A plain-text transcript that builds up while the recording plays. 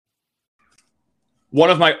One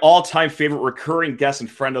of my all-time favorite recurring guests and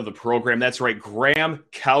friend of the program. That's right, Graham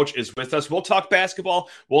Couch is with us. We'll talk basketball,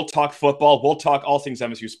 we'll talk football, we'll talk all things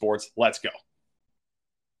MSU sports. Let's go.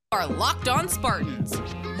 Are Locked On Spartans,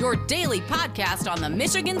 your daily podcast on the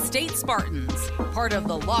Michigan State Spartans, part of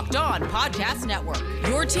the Locked On Podcast Network,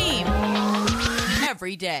 your team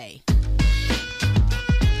every day.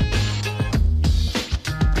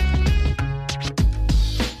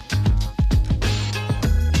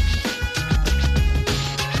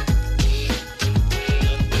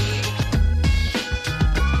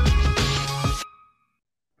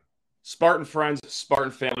 Spartan friends,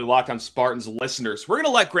 Spartan family, Locked On Spartans listeners. We're going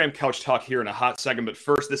to let Graham Couch talk here in a hot second, but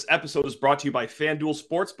first, this episode is brought to you by FanDuel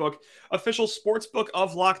Sportsbook, official sportsbook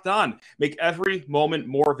of Locked On. Make every moment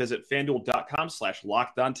more. Visit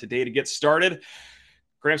FanDuel.com/LockedOn today to get started.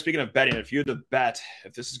 Graham, speaking of betting, if you had to bet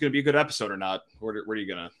if this is going to be a good episode or not, where are you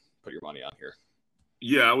going to put your money on here?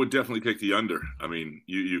 Yeah, I would definitely take the under. I mean,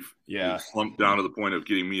 you've slumped down to the point of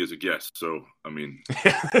getting me as a guest. So, I mean,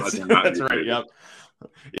 that's right. Yep.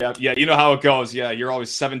 Yeah. You know how it goes. Yeah, you're always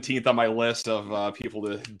 17th on my list of people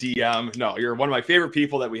to DM. No, you're one of my favorite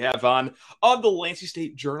people that we have on of the Lansing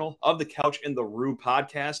State Journal, of the Couch and the Rube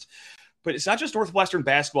podcast. But it's not just Northwestern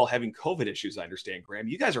basketball having COVID issues, I understand, Graham.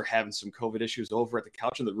 You guys are having some COVID issues over at the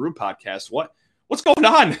Couch and the Rube podcast. What's going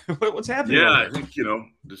on? What's happening? Yeah, I think,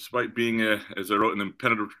 despite being, as I wrote, an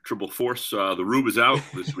impenetrable force, the Rube is out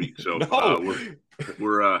this week. So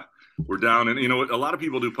we're down. And, a lot of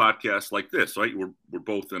people do podcasts like this, right? We're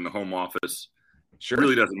both in the home office. Sure. It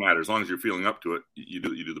really doesn't matter. As long as you're feeling up to it, you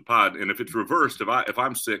do the pod. And if it's reversed, if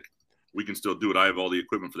I'm sick, we can still do it. I have all the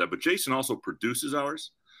equipment for that. But Jason also produces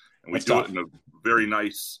ours. And we do it in a very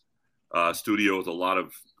nice studio with a lot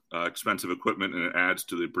of expensive equipment, and it adds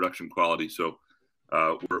to the production quality. So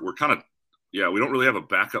we're kind of, we don't really have a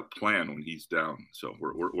backup plan when he's down. So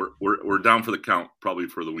we're down for the count, probably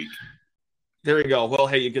for the week. There you go. Well,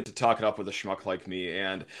 hey, you get to talk it up with a schmuck like me.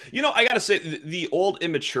 And, I got to say, the old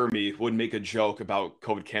immature me would make a joke about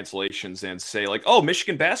COVID cancellations and say, like, oh,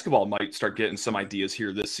 Michigan basketball might start getting some ideas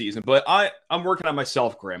here this season. But I'm working on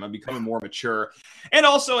myself, Graham. I'm becoming more mature. And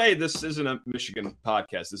also, hey, this isn't a Michigan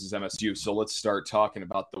podcast. This is MSU. So let's start talking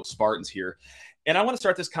about those Spartans here. And I want to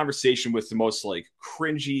start this conversation with the most,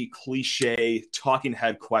 cringy, cliche, talking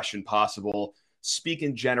head question possible. Speak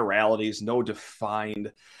in generalities, no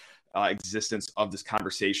defined existence of this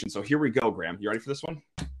conversation. So here we go, Graham. You ready for this one?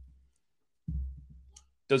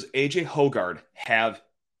 Does AJ Hoggard have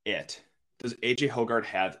it? Does AJ Hoggard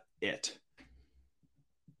have it?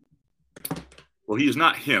 Well, he is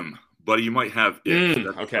not him, but he might have it.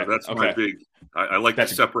 That's my big. I like to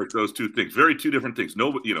separate those two things. Very two different things.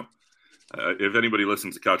 No, if anybody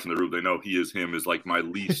listens to Couch in the Room, they know he is him is like my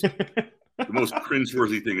least. The most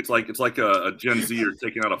cringeworthy thing. It's like a Gen Zer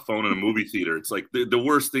taking out a phone in a movie theater. It's like the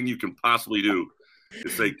worst thing you can possibly do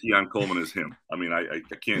is say Keon Coleman is him. I mean, I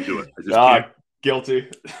can't do it. I just can't. Guilty.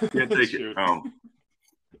 Can't take it.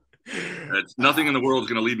 It's nothing in the world is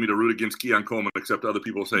going to lead me to root against Keon Coleman except other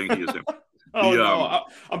people saying he is him. No,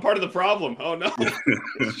 I'm part of the problem. Oh no.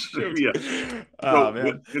 Yeah.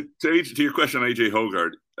 Man. To your question on AJ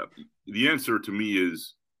Hoggard, the answer to me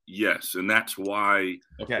is yes, and that's why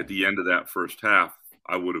at the end of that first half,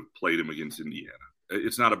 I would have played him against Indiana.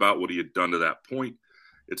 It's not about what he had done to that point.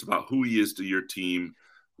 It's about who he is to your team,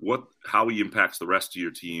 how he impacts the rest of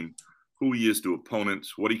your team, who he is to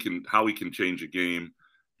opponents, how he can change a game.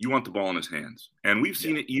 You want the ball in his hands. And we've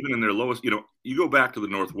seen it even in their lowest, you go back to the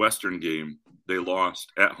Northwestern game, they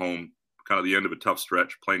lost at home, kind of the end of a tough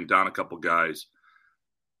stretch, playing down a couple guys.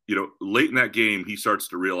 Late in that game, he starts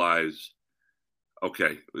to realize,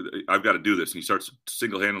 okay, I've got to do this. And he starts to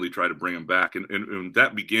single-handedly try to bring him back. And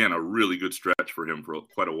that began a really good stretch for him for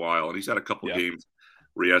quite a while. And he's had a couple of games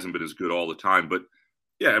where he hasn't been as good all the time. But,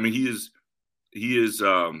 I mean, he is we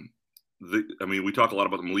talk a lot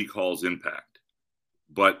about Malik Hall's impact.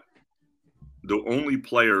 But the only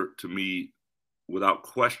player to me, without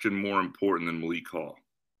question, more important than Malik Hall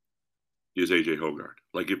is AJ Hoggard.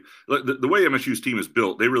 The way MSU's team is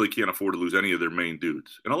built, they really can't afford to lose any of their main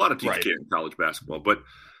dudes. And a lot of teams can't in college basketball. But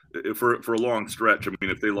for a long stretch, I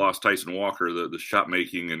mean, if they lost Tyson Walker, the shot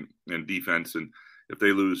making and defense, and if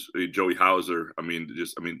they lose Joey Hauser,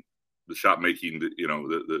 the shot making,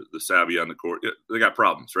 the savvy on the court, they got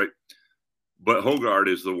problems, right? But Hoggard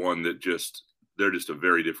is the one that they're just a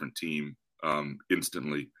very different team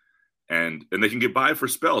instantly. And they can get by for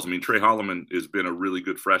spells. I mean, Trey Holloman has been a really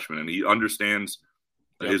good freshman, and he understands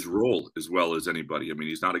his role as well as anybody. I mean,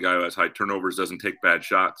 he's not a guy who has high turnovers, doesn't take bad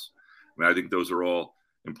shots. I mean, I think those are all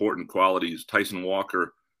important qualities. Tyson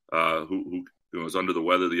Walker, who was under the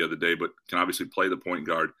weather the other day, but can obviously play the point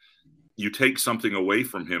guard. you take something away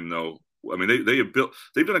from him, though. I mean, they've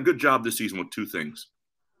done a good job this season with two things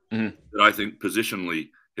that I think positionally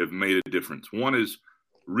have made a difference. One is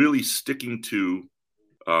really sticking to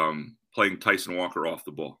playing Tyson Walker off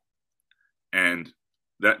the ball, and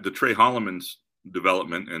that the Trey Holloman's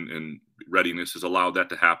development and readiness has allowed that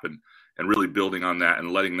to happen, and really building on that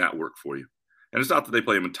and letting that work for you. And it's not that they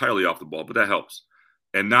play him entirely off the ball, but that helps.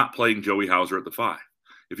 And not playing Joey Hauser at the 5.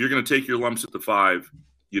 If you're going to take your lumps at the 5,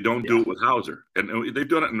 you don't do it with Hauser. And they've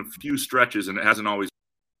done it in a few stretches, and it hasn't always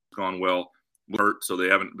gone well. Hurt, so they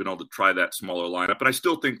haven't been able to try that smaller lineup. But I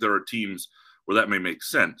still think there are teams where that may make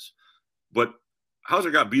sense. But Hauser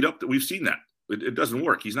got beat up. That we've seen that. It doesn't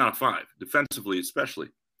work. He's not a 5, defensively especially.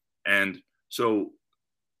 And so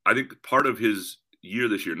I think part of his year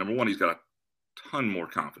this year, number one, he's got a ton more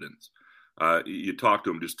confidence. You talk to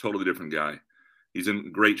him, just totally different guy. He's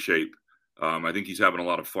in great shape. I think he's having a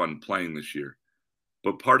lot of fun playing this year.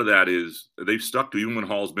 But part of that is they've stuck to, even when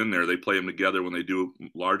Hall's been there, they play him together when they do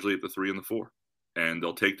largely at the 3 and the 4. And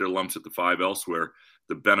they'll take their lumps at the 5 elsewhere.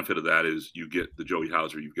 The benefit of that is you get the Joey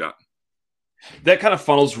Hauser you've got. That kind of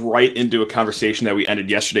funnels right into a conversation that we ended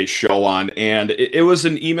yesterday's show on. And it was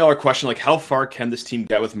an email or question like, how far can this team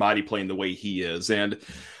get with Mady playing the way he is? And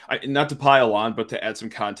not to pile on, but to add some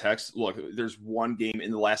context, look, there's one game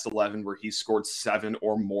in the last 11 where he's scored 7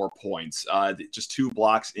 or more points. Just 2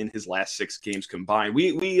 blocks in his last 6 games combined.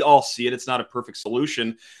 We all see it. It's not a perfect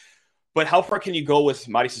solution. But how far can you go with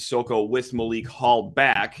Mady Sissoko with Malik Hall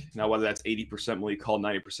back? Now, whether that's 80% Malik Hall,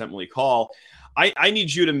 90% Malik Hall, I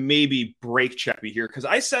need you to maybe break check me here, because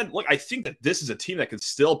I said, look, I think that this is a team that could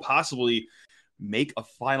still possibly make a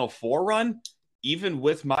Final Four run, even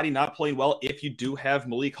with Mady not playing well, if you do have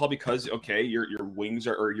Malik Hall, because, okay, your wings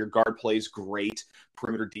are, or your guard plays great,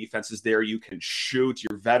 perimeter defense is there, you can shoot,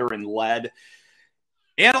 you're veteran-led.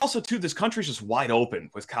 And also, too, this country's just wide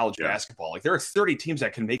open with college basketball. Like, there are 30 teams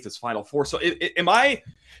that can make this Final Four. So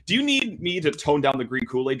do you need me to tone down the green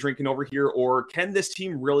Kool-Aid drinking over here, or can this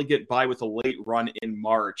team really get by with a late run in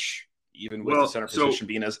March, even with the center position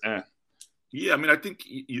being as Yeah, I mean, I think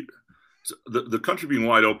the country being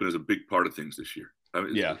wide open is a big part of things this year. I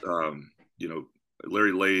mean,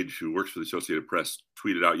 Larry Lage, who works for the Associated Press,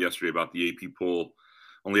 tweeted out yesterday about the AP poll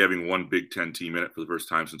only having one Big Ten team in it for the first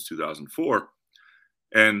time since 2004.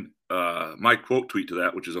 And my quote tweet to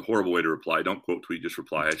that, which is a horrible way to reply. Don't quote tweet, just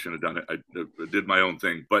reply. I shouldn't have done it. I did my own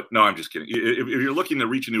thing. But no, I'm just kidding. If you're looking to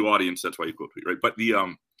reach a new audience, that's why you quote tweet, right? But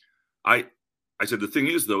I said the thing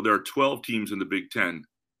is, though, there are 12 teams in the Big Ten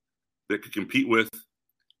that could compete with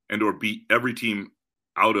and or beat every team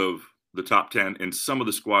out of the top 10 and some of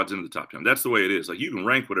the squads into the top 10. That's the way it is. Like, you can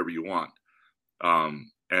rank whatever you want.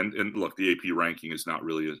 And look, the AP ranking is not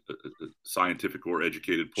really a scientific or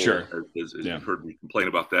educated poll, as you've heard me complain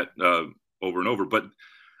about that over and over. But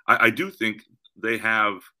I do think they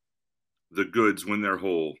have the goods when they're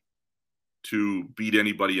whole to beat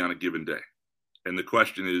anybody on a given day. And the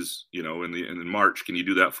question is, in March, can you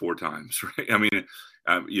do that 4 times? Right? I mean,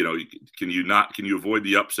 can you avoid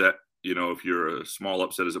the upset? If you're a small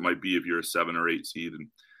upset as it might be, if you're a 7 or 8 seed,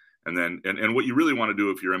 and what you really want to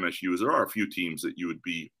do if you're MSU is there are a few teams that you would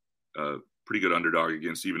be pretty good underdog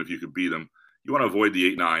against, even if you could beat them. You want to avoid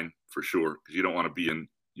the 8-9 for sure, because you don't want to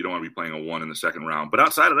be playing a 1 in the second round. But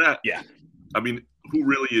outside of that, I mean, who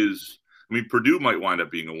really is? I mean, Purdue might wind up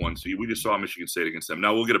being a 1 seed. We just saw Michigan State against them.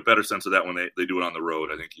 Now we'll get a better sense of that when they do it on the road.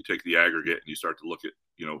 I think you take the aggregate and you start to look at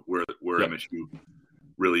where MSU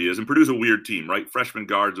really is. And Purdue's a weird team, right? Freshman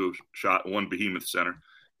guards who have shot 1 behemoth center.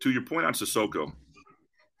 To your point on Sissoko,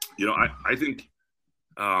 I think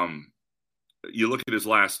you look at his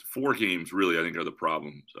last 4 games, really, I think are the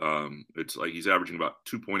problems. It's like he's averaging about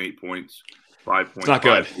 2.8 points, 5 points. It's not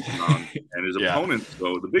good. And his opponents,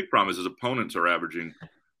 though, the big problem is his opponents are averaging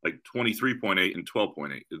like 23.8 and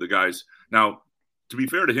 12.8. The guys, now, to be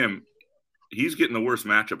fair to him, he's getting the worst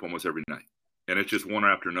matchup almost every night. And it's just one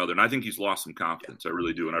after another. And I think he's lost some confidence. I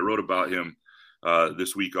really do. And I wrote about him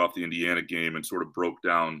this week off the Indiana game and sort of broke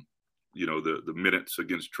down the minutes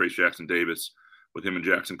against Trayce Jackson-Davis with him and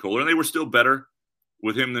Jackson Kohler. And they were still better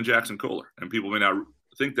with him than Jackson Kohler. And people may not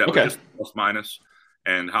think that, but just plus minus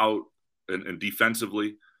and how and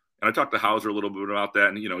defensively. And I talked to Hauser a little bit about that.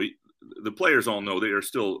 And, the players all know they are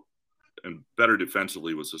still better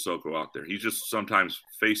defensively with Sissoko out there. He's just sometimes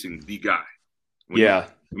facing the guy.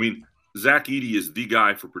 Zach Edey is the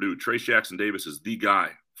guy for Purdue. Trayce Jackson-Davis is the guy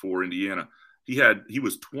for Indiana. He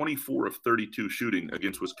was 24 of 32 shooting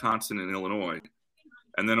against Wisconsin and Illinois,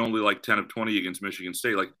 and then only like 10 of 20 against Michigan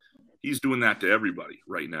State. Like, he's doing that to everybody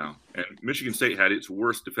right now. And Michigan State had its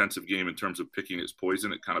worst defensive game in terms of picking its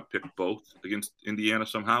poison. It kind of picked both against Indiana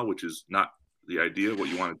somehow, which is not the idea, what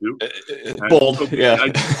you want to do. Bold, so, yeah. I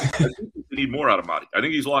think we need more out of Marty. I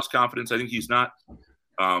think he's lost confidence. I think he's not.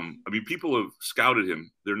 People have scouted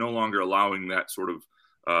him. They're no longer allowing that sort of,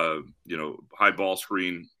 high ball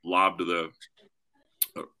screen lob to the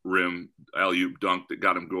rim, alley-oop dunk that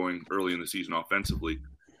got him going early in the season offensively.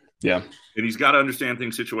 Yeah. And he's got to understand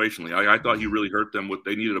things situationally. I thought he really hurt them.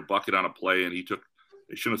 They needed a bucket on a play, and they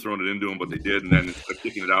shouldn't have thrown it into him, but they did. And then instead of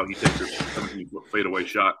kicking it out, he takes a 17-foot fadeaway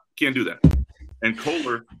shot. Can't do that. And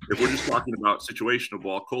Kohler, if we're just talking about situational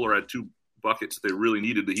ball, Kohler had 2 buckets that they really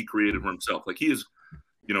needed that he created for himself. Like, he is,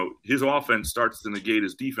 his offense starts to negate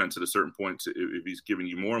his defense at a certain point if he's giving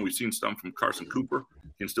you more. And we've seen some from Carson Cooper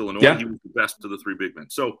against Illinois. Yeah. He was the best of the 3 big men.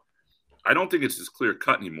 So I don't think it's as clear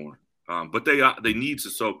cut anymore. But they need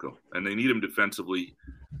Sissoko, and they need him defensively.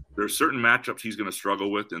 There are certain matchups he's going to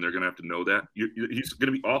struggle with, and they're going to have to know that. He's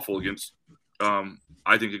going to be awful against,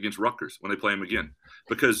 I think, against Rutgers when they play him again.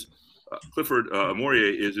 Because Clifford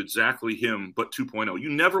Amorie is exactly him, but 2.0. You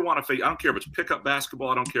never want to face – I don't care if it's pickup basketball.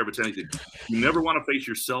 I don't care if it's anything. You never want to face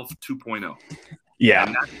yourself 2.0. Yeah.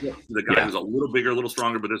 And that's the guy who's a little bigger, a little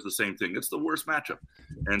stronger, but does the same thing. It's the worst matchup.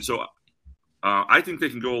 And so I think they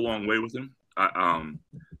can go a long way with him.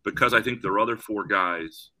 Because I think their other 4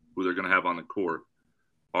 guys who they're going to have on the court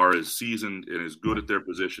are as seasoned and as good at their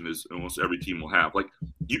position as almost every team will have. Like,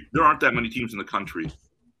 there aren't that many teams in the country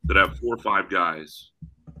that have 4 or 5 guys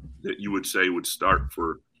that you would say would start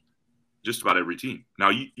for just about every team. Now,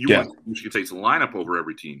 you want Michigan State's lineup over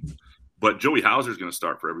every team, but Joey Hauser is going to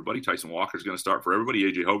start for everybody. Tyson Walker is going to start for everybody.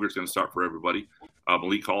 A.J. Hoger is going to start for everybody.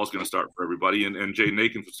 Malik Hall is going to start for everybody, and Jaden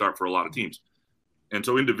Akins would start for a lot of teams. And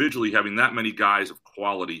so individually, having that many guys of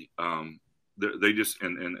quality, they just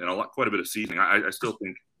and quite a bit of seasoning. I still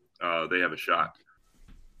think they have a shot.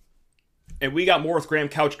 And we got more with Graham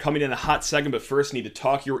Couch coming in a hot second, but first need to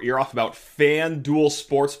talk your ear off about FanDuel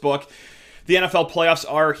Sportsbook. The NFL playoffs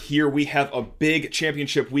are here. We have a big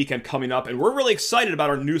championship weekend coming up, and we're really excited about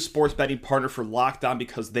our new sports betting partner for Locked On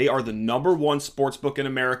because they are the #1 sportsbook in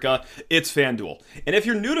America. It's FanDuel. And if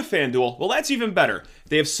you're new to FanDuel, well, that's even better.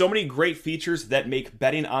 They have so many great features that make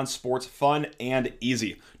betting on sports fun and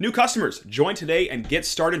easy. New customers, join today and get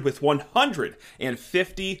started with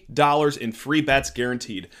 $150 in free bets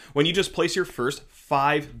guaranteed when you just place your first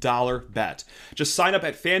 $5 bet. Just sign up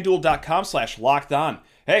at FanDuel.com/lockedon.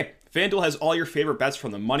 Hey, FanDuel has all your favorite bets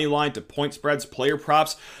from the money line to point spreads, player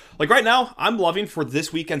props. Like right now, I'm loving for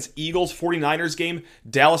this weekend's Eagles-49ers game,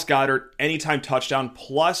 Dallas Goedert, anytime touchdown,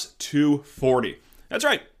 plus 240. That's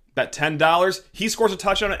right. Bet $10. He scores a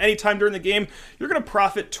touchdown at any time during the game. You're going to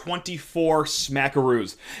profit 24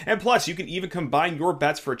 smackaroos. And plus, you can even combine your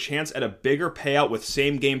bets for a chance at a bigger payout with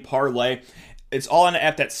same-game parlay. It's all on an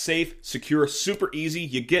app that's safe, secure, super easy.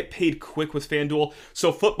 You get paid quick with FanDuel.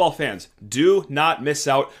 So football fans, do not miss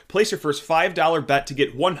out. Place your first $5 bet to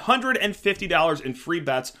get $150 in free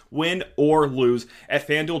bets, win or lose, at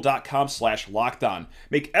FanDuel.com/lockedon.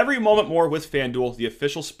 Make every moment more with FanDuel, the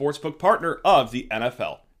official sportsbook partner of the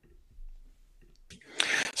NFL.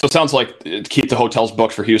 So it sounds like keep the hotels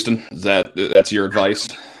booked for Houston. That's your advice?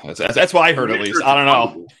 That's what I heard, at least. I don't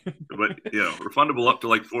know. But, refundable up to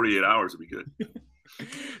like 48 hours would be good.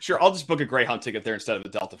 Sure, I'll just book a Greyhound ticket there instead of a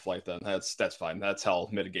Delta flight then. That's fine. That's how I'll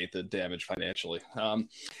mitigate the damage financially.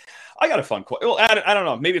 I got a fun question. Well, I don't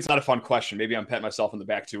know. Maybe it's not a fun question. Maybe I'm patting myself in the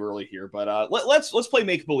back too early here. But let's play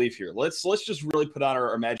make-believe here. Let's just really put on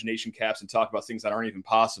our imagination caps and talk about things that aren't even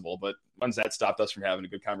possible. But when's that stopped us from having a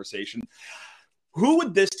good conversation? Who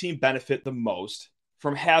would this team benefit the most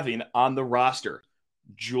from having on the roster?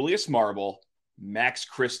 Julius Marble, Max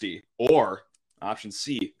Christie, or option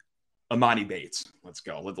C, Amani Bates. Let's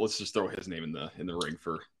go. Let's just throw his name in the ring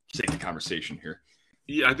for sake of conversation here.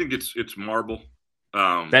 Yeah, I think it's Marble.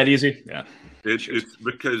 That easy? Yeah. It's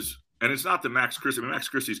because, and it's not the Max Christie. I mean, Max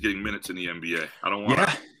Christie's getting minutes in the NBA. I don't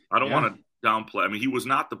want to downplay. I mean, he was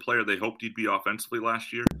not the player they hoped he'd be offensively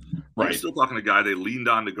last year. Right. We're still talking a guy they leaned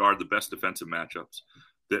on to guard the best defensive matchups.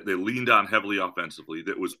 That they leaned on heavily offensively.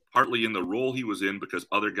 That was partly in the role he was in because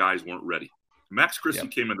other guys weren't ready. Max Christie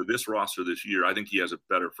came into this roster this year. I think he has a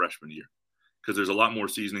better freshman year because there's a lot more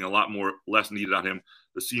seasoning, a lot more less needed on him.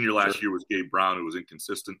 The senior last year was Gabe Brown, who was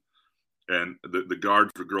inconsistent, and the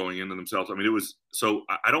guards were growing into themselves. I mean, it was so.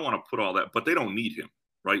 I don't want to put all that, but they don't need him,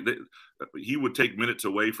 right? He would take minutes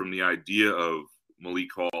away from the idea of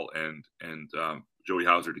Malik Hall and Joey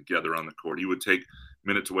Hauser together on the court. He would take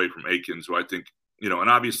minutes away from Akins, who I think, and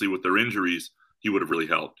obviously with their injuries, he would have really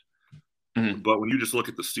helped. Mm-hmm. But when you just look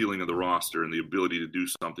at the ceiling of the roster and the ability to do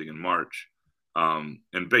something in March,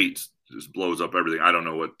 and Bates, just blows up everything. I don't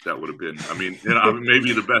know what that would have been. I mean,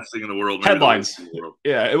 maybe the best thing in the world. Headlines.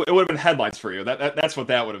 Yeah, it would have been headlines for you. That's what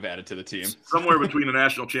that would have added to the team. Somewhere between a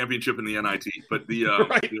national championship and the NIT. But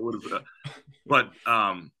right. It would have.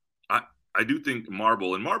 I do think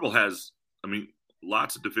Marble has,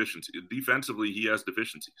 lots of deficiencies. Defensively, he has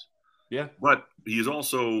deficiencies. Yeah. But he's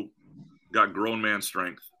also got grown man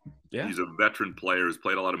strength. Yeah. He's a veteran player, has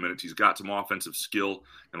played a lot of minutes. He's got some offensive skill.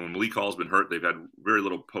 And when Malik Hall's been hurt, they've had very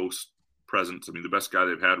little post presence. The best guy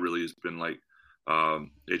they've had really has been like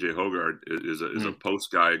AJ Hoggard is a post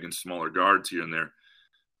guy against smaller guards here and there.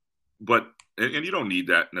 But and you don't need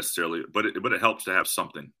that necessarily, but it helps to have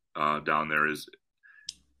something down there.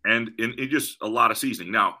 And it just a lot of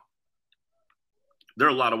seasoning. Now, there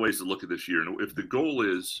are a lot of ways to look at this year. And if the goal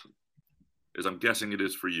is I'm guessing it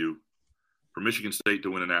is for you, for Michigan State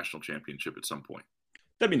to win a national championship at some point.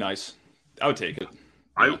 That'd be nice. I would take it.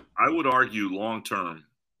 Yeah. I would argue long term,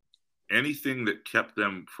 anything that kept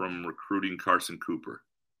them from recruiting Carson Cooper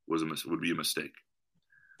would be a mistake.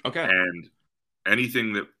 Okay. And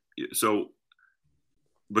anything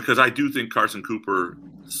because I do think Carson Cooper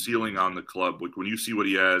ceiling on the club, when you see what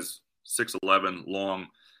he has, 6'11", long,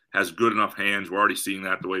 has good enough hands. We're already seeing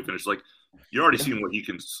that the way he finished. Like, you're already seeing what he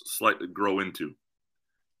can slightly grow into.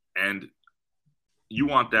 And you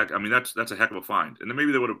want that. That's a heck of a find. And then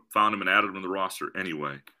maybe they would have found him and added him in the roster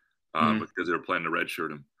anyway because they were planning to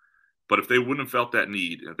redshirt him. But if they wouldn't have felt that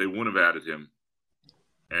need, if they wouldn't have added him,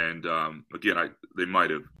 and they might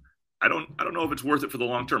have. I don't know if it's worth it for the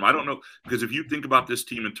long term. I don't know, because if you think about this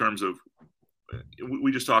team in terms of,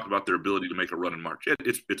 we just talked about their ability to make a run in March.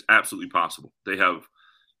 It's absolutely possible. They have,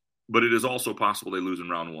 but it is also possible they lose in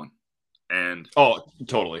round one. And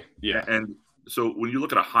totally, yeah. And so when you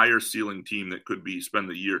look at a higher ceiling team that could spend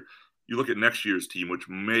the year, you look at next year's team, which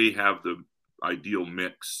may have the ideal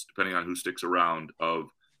mix, depending on who sticks around, of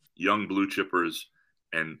young blue chippers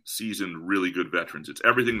and seasoned, really good veterans. It's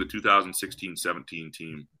everything the 2016-17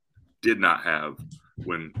 team did not have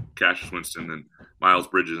when Cassius Winston and Miles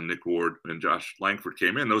Bridges and Nick Ward and Josh Langford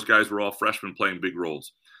came in. Those guys were all freshmen playing big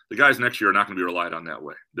roles. The guys next year are not going to be relied on that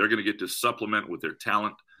way. They're going to get to supplement with their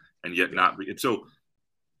talent and yet not be. And so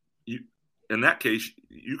in that case,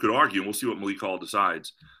 you could argue, and we'll see what Malik Hall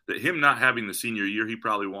decides, that him not having the senior year he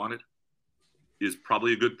probably wanted is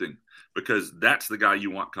probably a good thing, because that's the guy you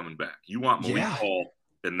want coming back. You want Malik Hall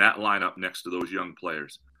in that lineup next to those young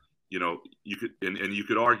players. You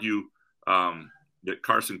could argue that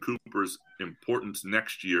Carson Cooper's importance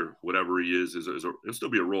next year, whatever he is he'll still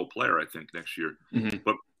be a role player, I think, next year. Mm-hmm.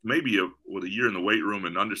 But maybe with a year in the weight room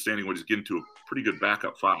and understanding what he's getting to, a pretty good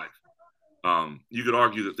backup five. You could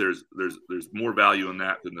argue that there's more value in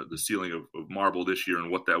that than the ceiling of Marble this year and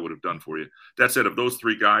what that would have done for you. That said, of those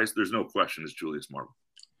three guys, there's no question it's Julius Marble.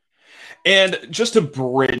 And just to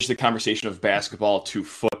bridge the conversation of basketball to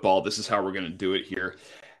football, this is how we're going to do it here.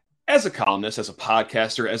 As a columnist, as a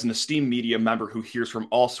podcaster, as an esteemed media member who hears from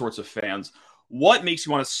all sorts of fans, what makes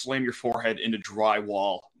you want to slam your forehead into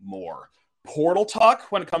drywall more? Portal talk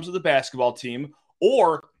when it comes to the basketball team,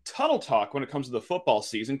 or tunnel talk when it comes to the football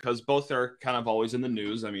season? Because both are kind of always in the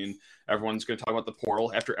news. Everyone's going to talk about the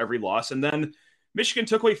portal after every loss. And then Michigan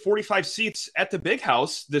took away 45 seats at the Big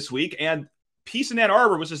House this week, and peace in Ann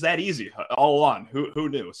Arbor was just that easy all along. Who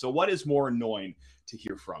knew? So what is more annoying to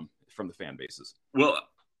hear from the fan bases? Well,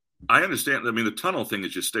 I understand. The tunnel thing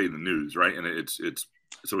is just stay in the news, right? And it's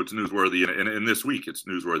newsworthy. And this week it's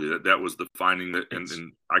newsworthy. That was the finding that, and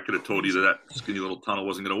I could have told you that skinny little tunnel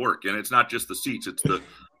wasn't going to work. And it's not just the seats; it's the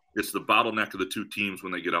bottleneck of the two teams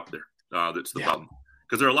when they get up there. That's the problem,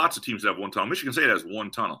 because there are lots of teams that have one tunnel. Michigan State has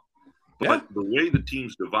one tunnel, but the way the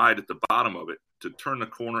teams divide at the bottom of it to turn the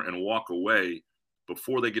corner and walk away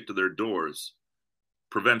before they get to their doors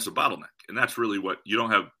prevents a bottleneck. And that's really what you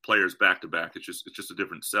don't have players back to back. It's just a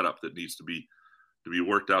different setup that needs to be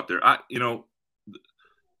worked out there. There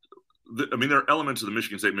are elements of the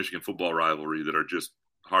Michigan State-Michigan football rivalry that are just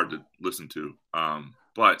hard to listen to.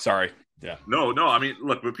 But sorry. Yeah. No.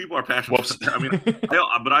 Look, but people are passionate.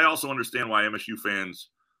 But I also understand why MSU fans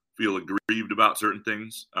feel aggrieved about certain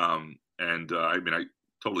things. I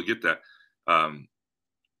totally get that.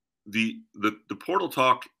 The portal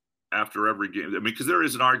talk after every game, because there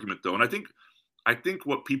is an argument though, and I think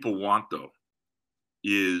what people want though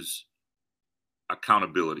is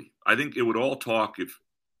accountability. I think it would all talk if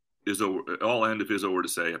Izzo were to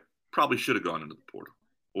say, I probably should have gone into the portal,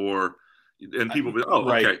 and people be,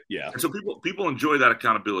 right, okay, yeah. And so people enjoy that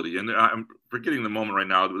accountability. And I'm forgetting the moment right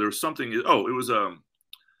now. There was something. It was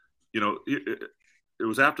it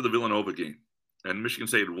was after the Villanova game, and Michigan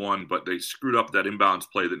State had won, but they screwed up that inbounds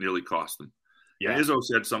play that nearly cost them. And Izzo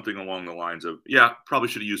said something along the lines of, probably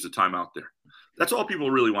should have used the timeout there. That's all people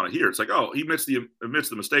really want to hear. It's like, oh, he admits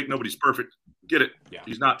the mistake. Nobody's perfect. Get it. Yeah.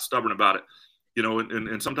 He's not stubborn about it.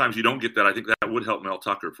 And sometimes you don't get that. I think that would help Mel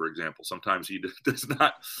Tucker, for example. Sometimes he does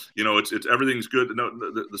not, it's everything's good. No,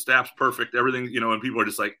 the staff's perfect. Everything, and people are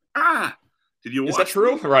just like, did you watch? Is that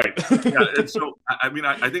true? Right. Yeah. And so,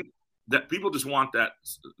 I think that people just want that.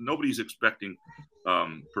 Nobody's expecting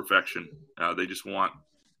perfection. They just want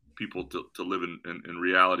people to live in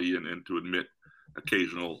reality and to admit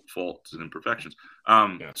occasional faults and imperfections.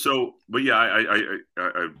 So, but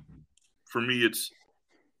I for me,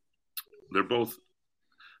 they're both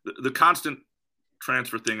the constant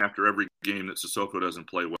transfer thing after every game that Sissoko doesn't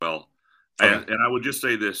play well. And I would just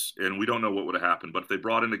say this, and we don't know what would have happened, but if they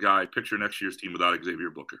brought in a guy, picture next year's team without Xavier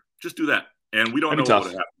Booker. Just do that. And we don't know what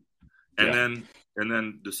would have happened. And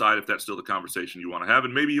then decide if that's still the conversation you want to have.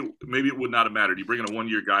 And maybe it would not have mattered. You bring in a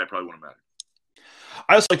one-year guy, it probably wouldn't have mattered.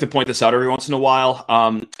 I just like to point this out every once in a while.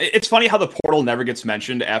 It's funny how the portal never gets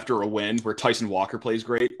mentioned after a win where Tyson Walker plays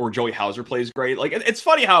great or Joey Hauser plays great. Like, it's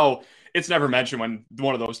funny how it's never mentioned when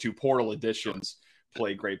one of those two portal additions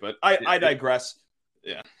play great. But I digress.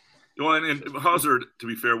 Yeah. Well, and Hauser, to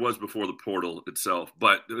be fair, was before the portal itself.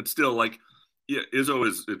 But it's still like, Izzo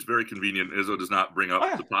it's very convenient. Izzo does not bring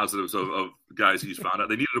up the positives of guys he's found out.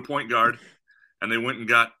 They needed a point guard, and they went and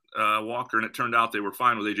got Walker, and it turned out they were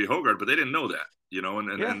fine with AJ Hoggard, but they didn't know that.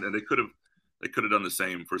 And they could have done the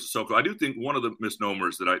same for Sissoko. I do think one of the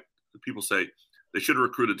misnomers that people say they should have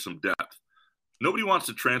recruited some depth. Nobody wants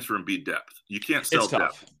to transfer and be depth. You can't sell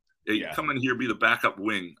depth. You come in here, be the backup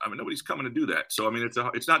wing. Nobody's coming to do that. So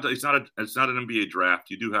it's not an NBA draft.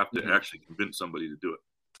 You do have to actually convince somebody to do it.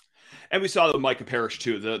 And we saw the Micah Parrish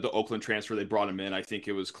too, the Oakland transfer. They brought him in. I think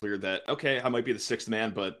it was clear that I might be the sixth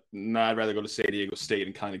man, but I'd rather go to San Diego State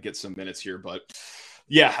and kind of get some minutes here. But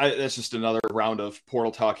that's just another round of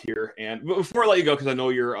portal talk here. And before I let you go, because I know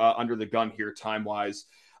you're under the gun here time-wise,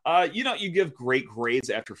 you give great grades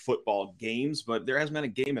after football games, but there hasn't been a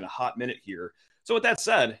game in a hot minute here. So with that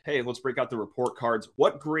said, hey, let's break out the report cards.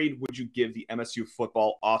 What grade would you give the MSU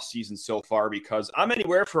football offseason so far? Because I'm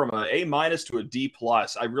anywhere from an A- to a D+.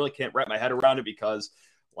 I really can't wrap my head around it because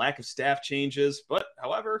lack of staff changes. But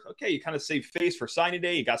however, you kind of save face for signing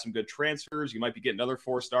day. You got some good transfers. You might be getting another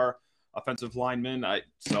 4-star offensive lineman.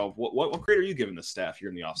 So what grade are you giving the staff here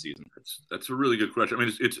in the offseason? That's a really good question.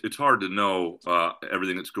 It's hard to know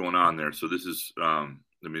everything that's going on there. So this is,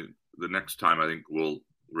 the next time I think we'll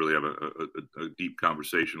really have a deep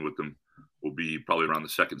conversation with them will be probably around the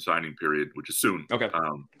second signing period, which is soon. Okay.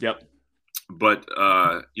 Yep. But,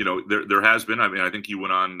 there has been, I think he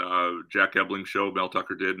went on Jack Ebling's show, Mel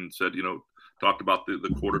Tucker did, and said, talked about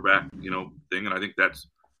the quarterback, thing. And I think that's,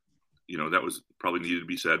 that was probably needed to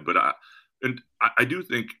be said. But I do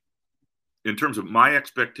think in terms of my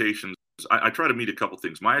expectations, I try to meet a couple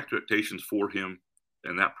things. My expectations for him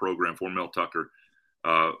and that program, for Mel Tucker,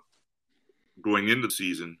 going into the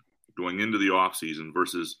season, going into the off season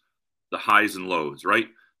versus the highs and lows, right?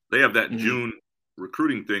 They have that June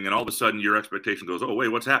recruiting thing, and all of a sudden your expectation goes, oh, wait,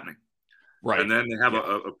 what's happening? Right. And then they have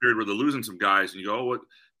a period where they're losing some guys, and you go, oh, what?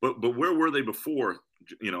 But where were they before?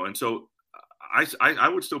 And so I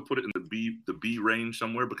would still put it in the B range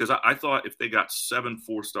somewhere, because I thought if they got 7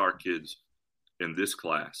 4-star kids in this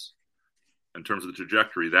class, in terms of the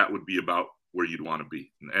trajectory, that would be about where you'd want to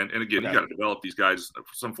be. And again, you got to develop these guys.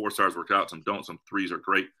 Some 4-stars work out, some don't. Some 3s are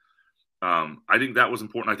great. I think that was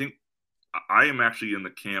important. I think I am actually in the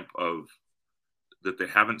camp of that they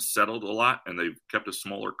haven't settled a lot, and they've kept a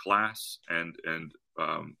smaller class and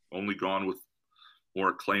only gone with more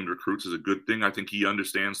acclaimed recruits is a good thing. I think he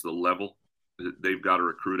understands the level that they've got to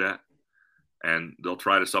recruit at, and they'll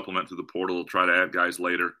try to supplement through the portal. They'll try to add guys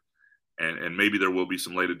later, and maybe there will be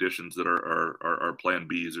some late additions that are plan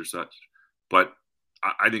Bs or such. But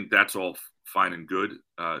I think that's all fine and good,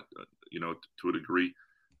 to a degree.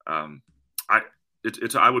 I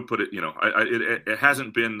would put it, it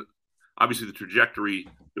hasn't been obviously the trajectory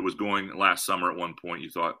that was going last summer. At one point, you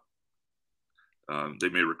thought they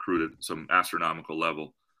may recruit at some astronomical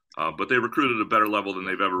level, but they recruited at a better level than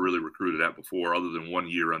they've ever really recruited at before, other than 1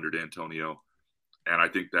 year under D'Antonio. And I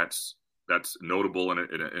think that's notable, and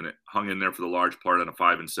it hung in there for the large part in a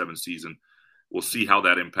 5-7 season. We'll see how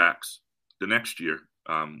that impacts the next year,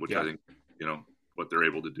 which I think, what they're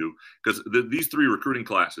able to do. Because these 3 recruiting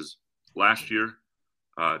classes last year,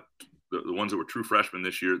 the ones that were true freshmen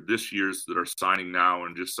this year's that are signing now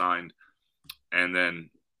and just signed, and then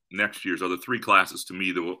next year's are the 3 classes to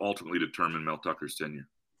me that will ultimately determine Mel Tucker's tenure.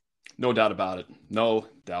 No doubt about it.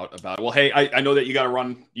 Well, hey, I know that you got to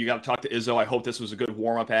run. You got to talk to Izzo. I hope this was a good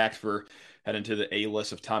warm-up act for head into the A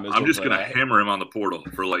list of Tom Izzo. I'm just going to hammer him on the portal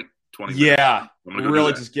for like 20 minutes. Yeah,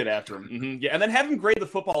 really just get after him. Mm-hmm. Yeah, and then have him grade the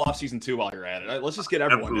football offseason too while you're at it. Let's just get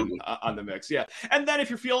everyone on the mix. Yeah, and then if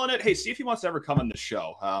you're feeling it, hey, see if he wants to ever come on the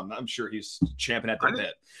show. I'm sure he's champing at the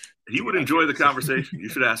bit. He would enjoy the conversation. You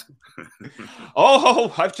should ask him.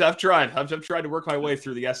 I've tried. I've tried to work my way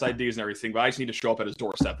through the SIDs and everything, but I just need to show up at his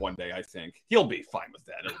doorstep one day. I think he'll be fine with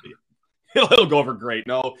that. It'll go over great.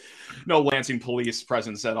 No Lansing police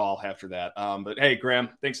presence at all after that. But hey, Graham,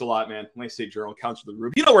 thanks a lot, man. Nice State Journal, Couch to the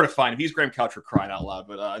Roof. You know where to find him. He's Graham Couch for crying out loud.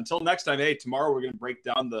 But until next time, hey, tomorrow we're going to break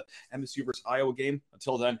down the MSU versus Iowa game.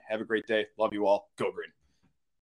 Until then, have a great day. Love you all. Go Green.